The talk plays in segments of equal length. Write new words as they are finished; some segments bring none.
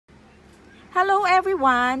Hello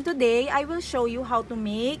everyone! Today, I will show you how to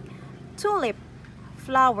make tulip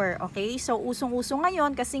flower. Okay? So, usong-uso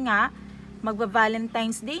ngayon kasi nga,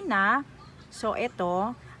 magba-Valentine's Day na. So,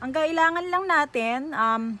 ito. Ang kailangan lang natin,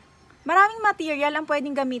 maraming material ang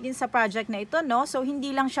pwedeng gamitin sa project na ito, no? So,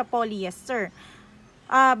 hindi lang siya polyester.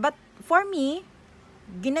 But, for me,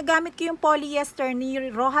 ginagamit ko yung polyester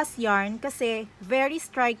ni Rojas Yarn kasi very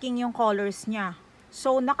striking yung colors niya.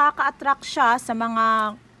 So, nakaka-attract siya sa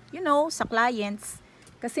mga sa clients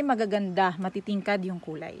kasi magaganda, matitingkad yung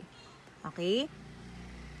kulay. Okay?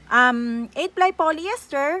 8-ply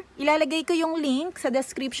polyester, ilalagay ko yung link sa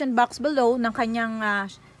description box below ng kanyang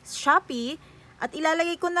Shopee at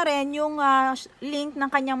ilalagay ko na rin yung link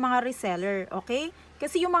ng kanyang mga reseller. Okay?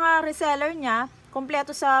 Kasi yung mga reseller niya,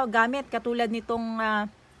 kompleto sa gamit katulad nitong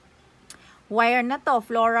wire na to,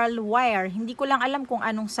 floral wire. Hindi ko lang alam kung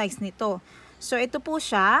anong size nito. So, ito po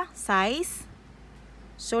siya, size.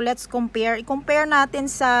 So, let's compare. I-compare natin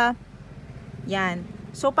sa, yan.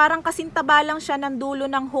 So, parang kasintaba lang siya ng dulo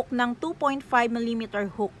ng hook ng 2.5 mm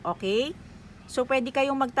hook. Okay? So, pwede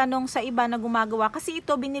kayong magtanong sa iba na gumagawa. Kasi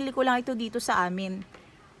ito, binili ko lang ito dito sa amin.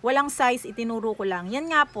 Walang size, itinuro ko lang.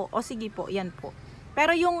 Yan nga po. O, sige po. Yan po.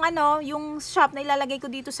 Pero yung, yung shop na ilalagay ko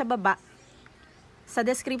dito sa baba, sa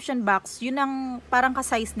description box, yun ang parang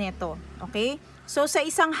ka-size nito. Okay? So, sa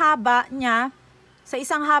isang haba niya,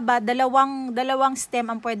 dalawang stem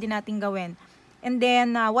ang pwede nating gawin. And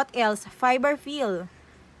then, what else? Fiber fill.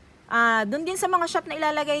 Doon din sa mga shop na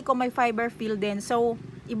ilalagay ko, may fiber fill din. So,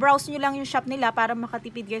 i-browse nyo lang yung shop nila para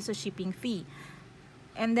makatipid kayo sa shipping fee.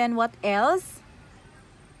 And then, what else?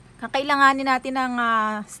 Kakailanganin natin ng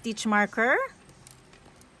stitch marker.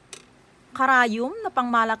 Karayom na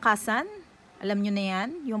pangmalakasan. Alam nyo na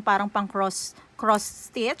yan. Yung parang pang cross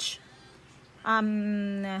stitch.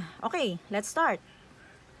 Okay, let's start.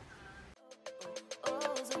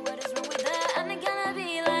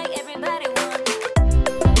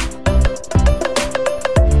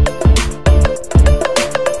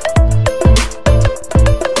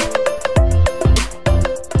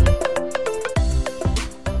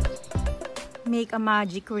 Make a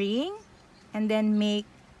magic ring and then make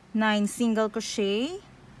 9 single crochet.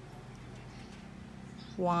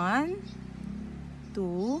 1,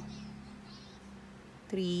 2,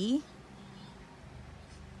 3,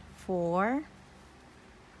 4,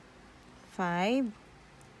 5,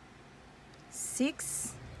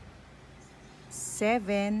 6,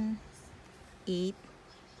 7, 8,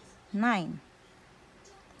 9.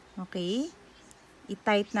 Okay?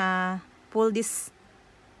 I-tight na, pull this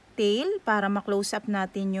tail para ma-close up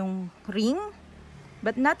natin yung ring.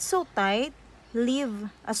 But not so tight.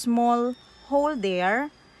 Leave a small hole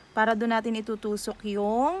there para doon natin itutusok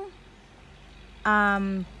yung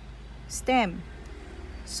stem.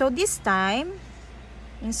 So this time,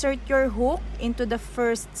 insert your hook into the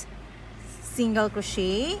first single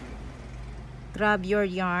crochet. Grab your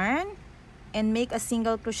yarn and make a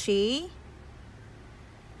single crochet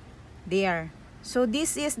there. So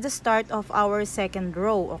this is the start of our second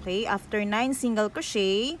row. Okay, after 9 single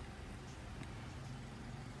crochet,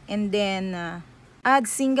 and then add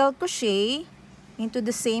single crochet into the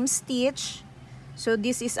same stitch. So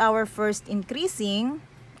this is our first increasing.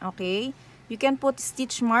 Okay, you can put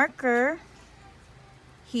stitch marker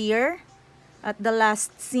here at the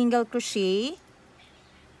last single crochet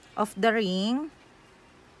of the ring.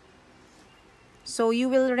 So you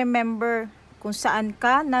will remember kung saan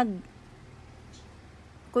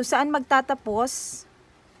magtatapos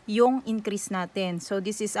yung increase natin. So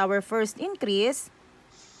this is our first increase.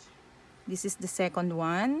 This is the second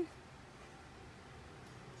one.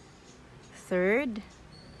 Third.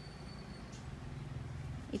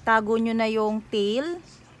 Itago nyo na yung tail.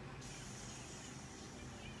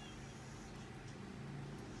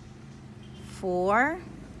 4,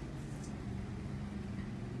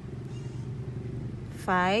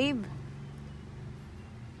 5,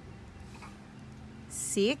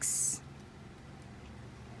 6,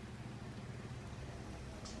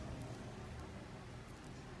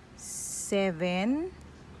 7,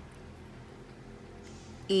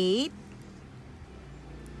 8,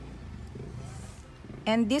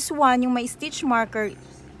 and this one, yung may stitch marker,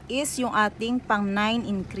 is yung ating pang 9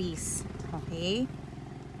 increase. Okay?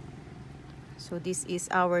 So, this is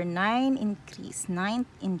our 9th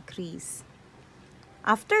increase.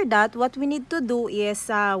 After that, what we need to do is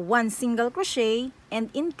 1 single crochet and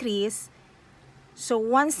increase. So,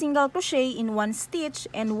 1 single crochet in 1 stitch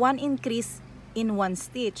and 1 increase in 1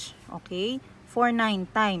 stitch. Okay? For 9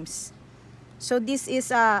 times. So, this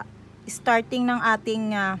is starting ng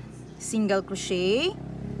ating single crochet.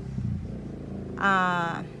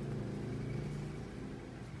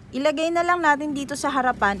 ilagay na lang natin dito sa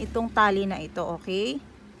harapan itong tali na ito, okay?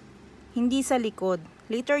 Hindi sa likod.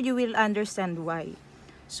 Later you will understand why.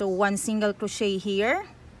 So 1 single crochet here,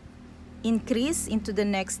 increase into the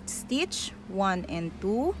next stitch, 1 and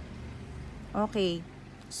 2. Okay,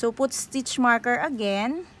 so put stitch marker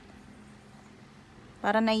again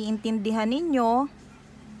para naiintindihan ninyo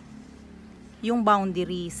yung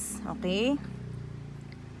boundaries, okay?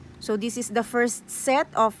 So this is the first set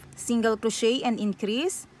of single crochet and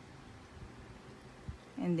increase,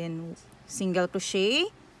 and then single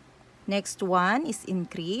crochet. Next one is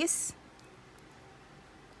increase,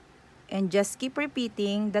 and just keep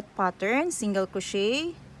repeating that pattern. Single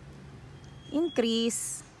crochet,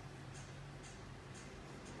 increase,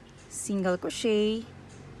 single crochet,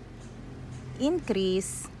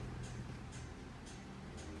 increase,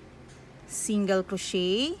 single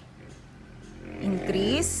crochet,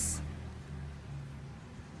 increase,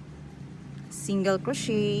 single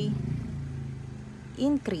crochet,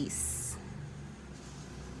 increase,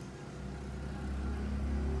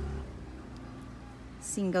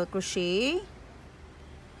 single crochet,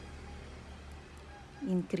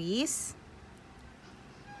 increase,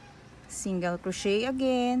 single crochet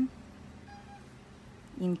again,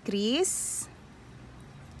 increase,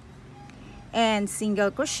 and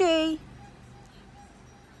single crochet.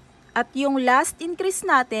 At yung last increase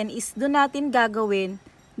natin is doon natin gagawin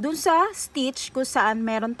doon sa stitch kung saan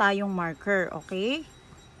meron tayong marker, okay?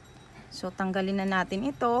 So tanggalin na natin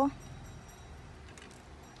ito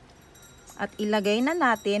at ilagay na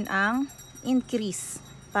natin ang increase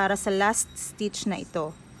para sa last stitch na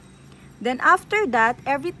ito. Then after that,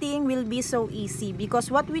 everything will be so easy because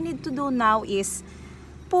what we need to do now is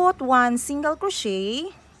put 1 single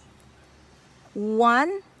crochet,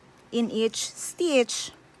 1 in each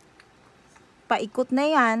stitch. Paikot na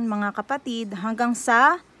yan mga kapatid hanggang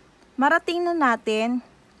sa marating na natin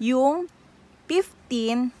yung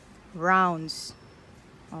 15 rounds.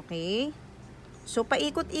 Okay? So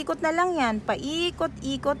paikot-ikot na lang yan.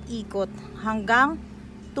 Paikot-ikot-ikot hanggang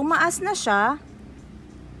tumaas na siya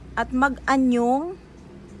at mag-anyong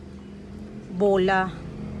bola.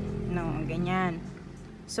 No, ganyan.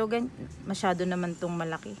 So masyado naman tong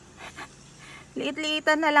malaki.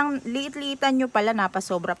 Liit-liitan na lang, liit-liitan nyo pala,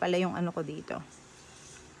 napasobra pala yung ano ko dito.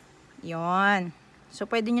 Yon. So,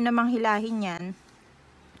 pwede nyo namang hilahin yan.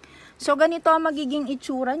 So, ganito ang magiging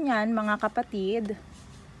itsura niyan, mga kapatid.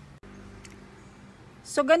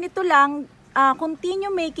 So, ganito lang,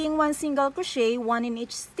 continue making 1 single crochet, 1 in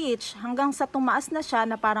each stitch, hanggang sa tumaas na siya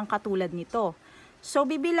na parang katulad nito. So,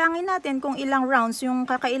 bibilangin natin kung ilang rounds yung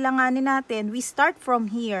kakailanganin natin. We start from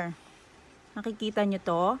here. Nakikita nyo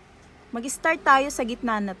to? Mag-start tayo sa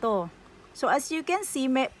gitna na to. So as you can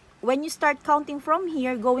see, when you start counting from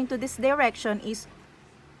here, going to this direction is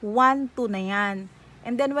 1, 2 na yan.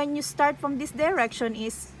 And then when you start from this direction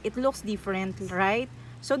is, it looks different, right?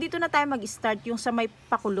 So dito na tayo mag-start yung sa may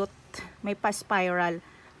pakulot, may pa-spiral.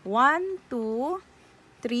 1, 2,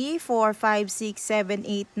 3, 4, 5, 6, 7,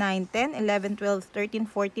 8, 9, 10, 11, 12,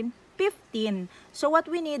 13, 14, 15. So what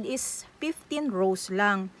we need is 15 rows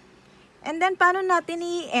lang. And then, paano natin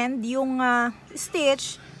i-end yung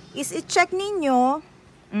stitch is i-check ninyo,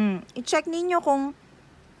 kung,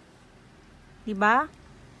 diba?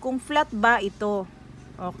 Kung flat ba ito.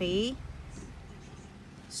 Okay?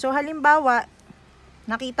 So, halimbawa,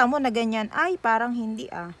 nakita mo na ganyan, ay, parang hindi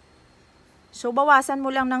So, bawasan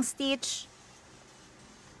mo lang ng stitch.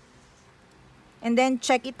 And then,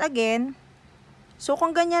 check it again. So,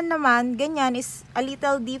 kung ganyan naman, ganyan is a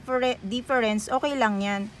little difference, okay lang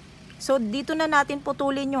yan. So, dito na natin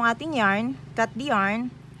putulin yung ating yarn. Cut the yarn.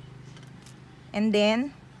 And then,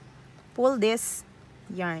 pull this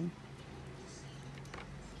yarn.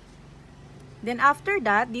 Then, after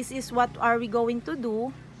that, this is what are we going to do.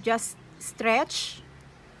 Just stretch.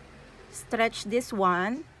 Stretch this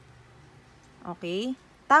one. Okay.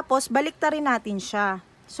 Tapos, baliktarin natin siya.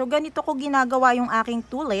 So, ganito ko ginagawa yung aking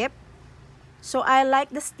tulip. So, I like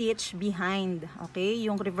the stitch behind. Okay.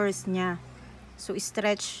 Yung reverse niya. So,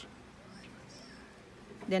 stretch.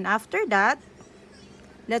 Then after that,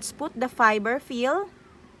 let's put the fiber fill.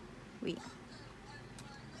 Wait.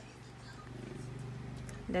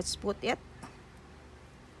 Let's put it.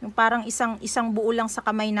 Yung parang isang buo lang sa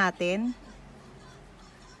kamay natin.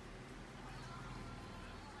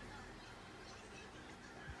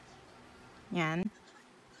 Yan.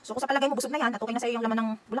 So kung sa palagay mo busog na yan at okay na sa'yo yung laman ng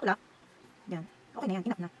bulaklak, yan. Okay na yan,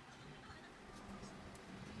 enough na.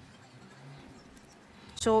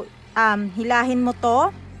 So, hilahin mo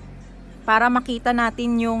to para makita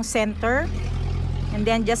natin yung center. And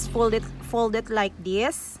then just fold it like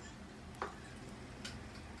this.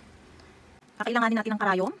 Kakailanganin natin ng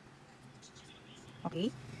karayom.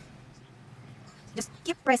 Okay. Just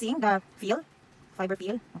keep pressing the fiber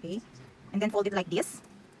peel. Okay. And then fold it like this.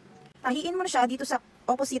 Tahiin mo na siya dito sa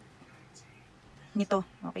opposite nito.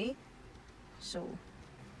 Okay. So,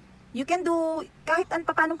 you can do kahit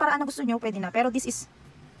paanong paraan na gusto nyo, pwede na. Pero this is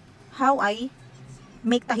how I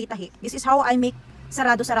make tahi-tahi. This is how I make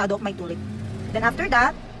sarado-sarado of my tulip. Then after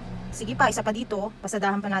that, sige pa, isa pa dito.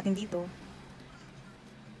 Pasadahan pa natin dito.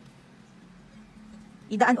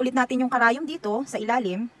 Idaan ulit natin yung karayom dito sa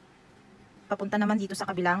ilalim. Papunta naman dito sa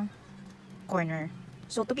kabilang corner.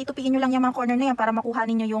 So, tupi-tupiin nyo lang yung mga corner na yan para makuha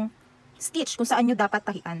ninyo yung stitch kung saan nyo dapat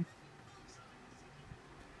tahian.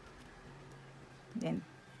 Then,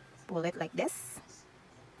 pull it like this.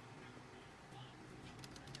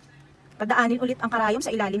 Padaanin ulit ang karayom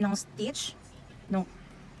sa ilalim ng stitch ng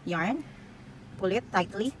yarn. Pull it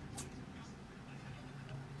tightly.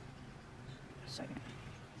 So, yan.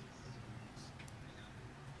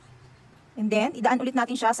 And then, idaan ulit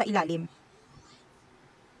natin siya sa ilalim.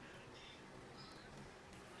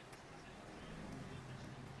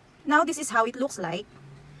 Now, this is how it looks like.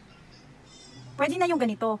 Pwede na yung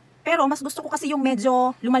ganito. Pero, mas gusto ko kasi yung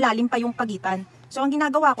medyo lumalalim pa yung pagitan. So, ang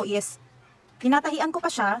ginagawa ko is, tinatahian ko pa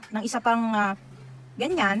siya ng isa pang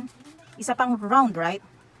ganyan, isa pang round, right?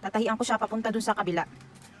 Tatahian ko siya papunta dun sa kabila.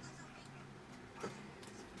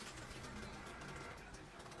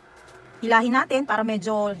 Hilahin natin para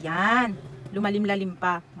medyo, yan, lumalim-lalim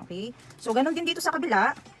pa. Okay? So, ganun din dito sa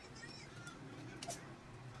kabila.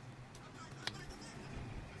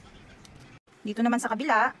 Dito naman sa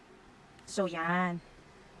kabila. So, yan.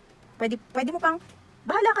 Pwede mo pang,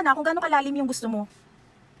 bahala ka na kung gaano kalalim yung gusto mo.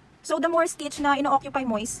 So, the more stitch na ino-occupy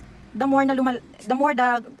mo is, the more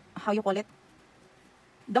how you call it?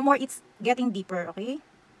 The more it's getting deeper, okay?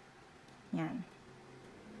 Yan.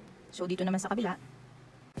 So, dito naman sa kabila.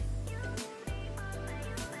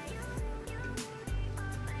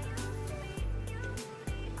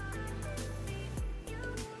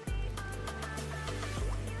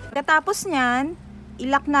 Pagkatapos niyan,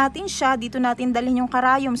 ilak natin siya. Dito natin dalhin yung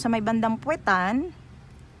karayom sa may bandang puwetan.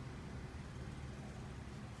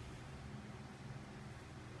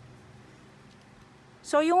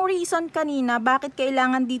 So, yung reason kanina, bakit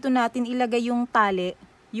kailangan dito natin ilagay yung tali,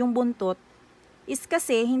 yung buntot, is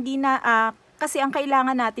kasi kasi ang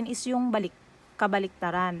kailangan natin is yung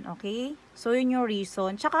kabaliktaran, okay? So, yun yung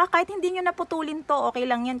reason. Tsaka kahit hindi nyo naputulin to, okay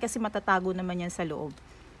lang yan kasi matatago naman yan sa loob.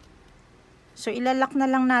 So, ilalak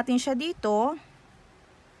na lang natin siya dito.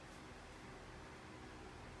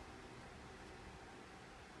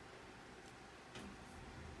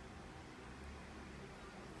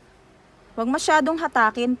 Huwag masyadong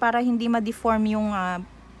hatakin para hindi ma-deform yung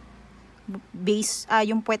base,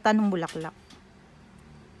 yung puwetan ng bulaklak.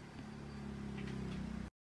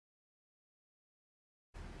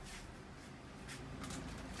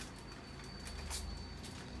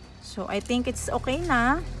 So, I think it's okay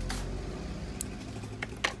na.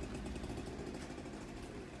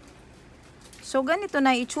 So, ganito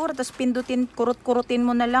na itsura. Tapos, kurut-kurutin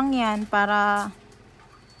mo na lang yan para,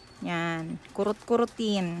 yan,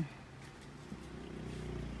 kurut-kurutin.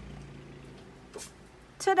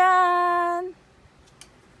 Tadaan!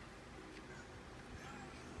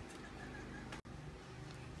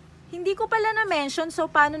 Hindi ko pala na-mention, so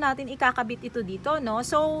paano natin ikakabit ito dito, no?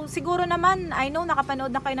 So, siguro naman, I know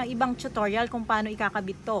nakapanood na kayo ng ibang tutorial kung paano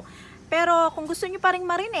ikakabit to. Pero, kung gusto nyo pa rin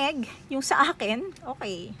marinig, yung sa akin,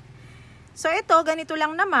 okay. So, ito, ganito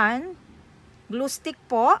lang naman. Glue stick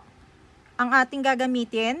po ang ating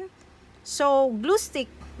gagamitin. So, glue stick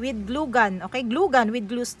with glue gun. Okay, glue gun with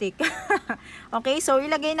glue stick. Okay, so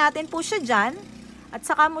ilagay natin po siya dyan. At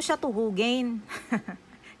saka mo siya tuhugin.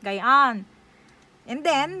 Gayaan. And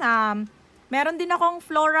then, meron din akong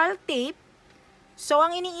floral tape. So,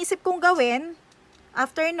 ang iniisip kong gawin,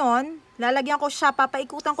 after nun, lalagyan ko siya,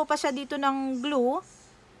 papaikutan ko pa siya dito ng glue.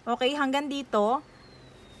 Okay, hanggang dito.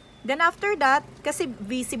 Then after that, kasi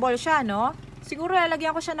visible siya, no? Siguro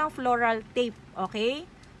lalagyan ko siya ng floral tape, okay?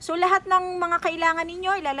 So lahat ng mga kailangan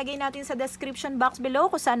ninyo, ilalagay natin sa description box below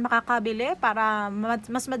kung saan makakabili para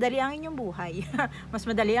mas madali ang inyong buhay. Mas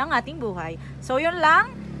madali ang ating buhay. So yun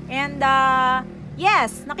lang. And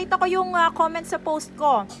yes, nakita ko yung comment sa post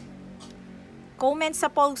ko. Comment sa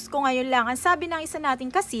post ko ngayon lang. Ang sabi ng isa natin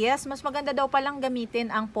kasi, yes, mas maganda daw palang gamitin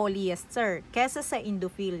ang polyester kesa sa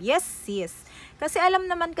indofil. Yes, sis. Kasi alam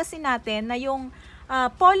naman kasi natin na yung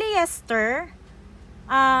polyester,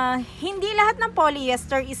 hindi lahat ng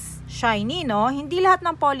polyester is shiny, no? Hindi lahat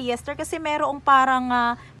ng polyester kasi merong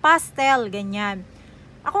parang pastel, ganyan.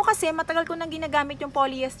 Ako kasi, matagal ko nang ginagamit yung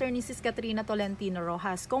polyester ni Sis Katrina Tolentino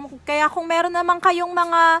Rojas. Kaya kung meron naman kayong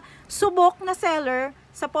mga subok na seller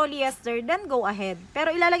sa polyester, then go ahead.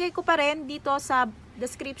 Pero ilalagay ko pa rin dito sa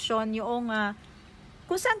description yung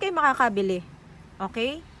kung saan kayo makakabili.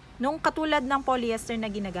 Okay? Nung katulad ng polyester na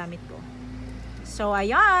ginagamit ko. So,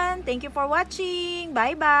 ayan. Thank you for watching.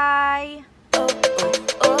 Bye-bye!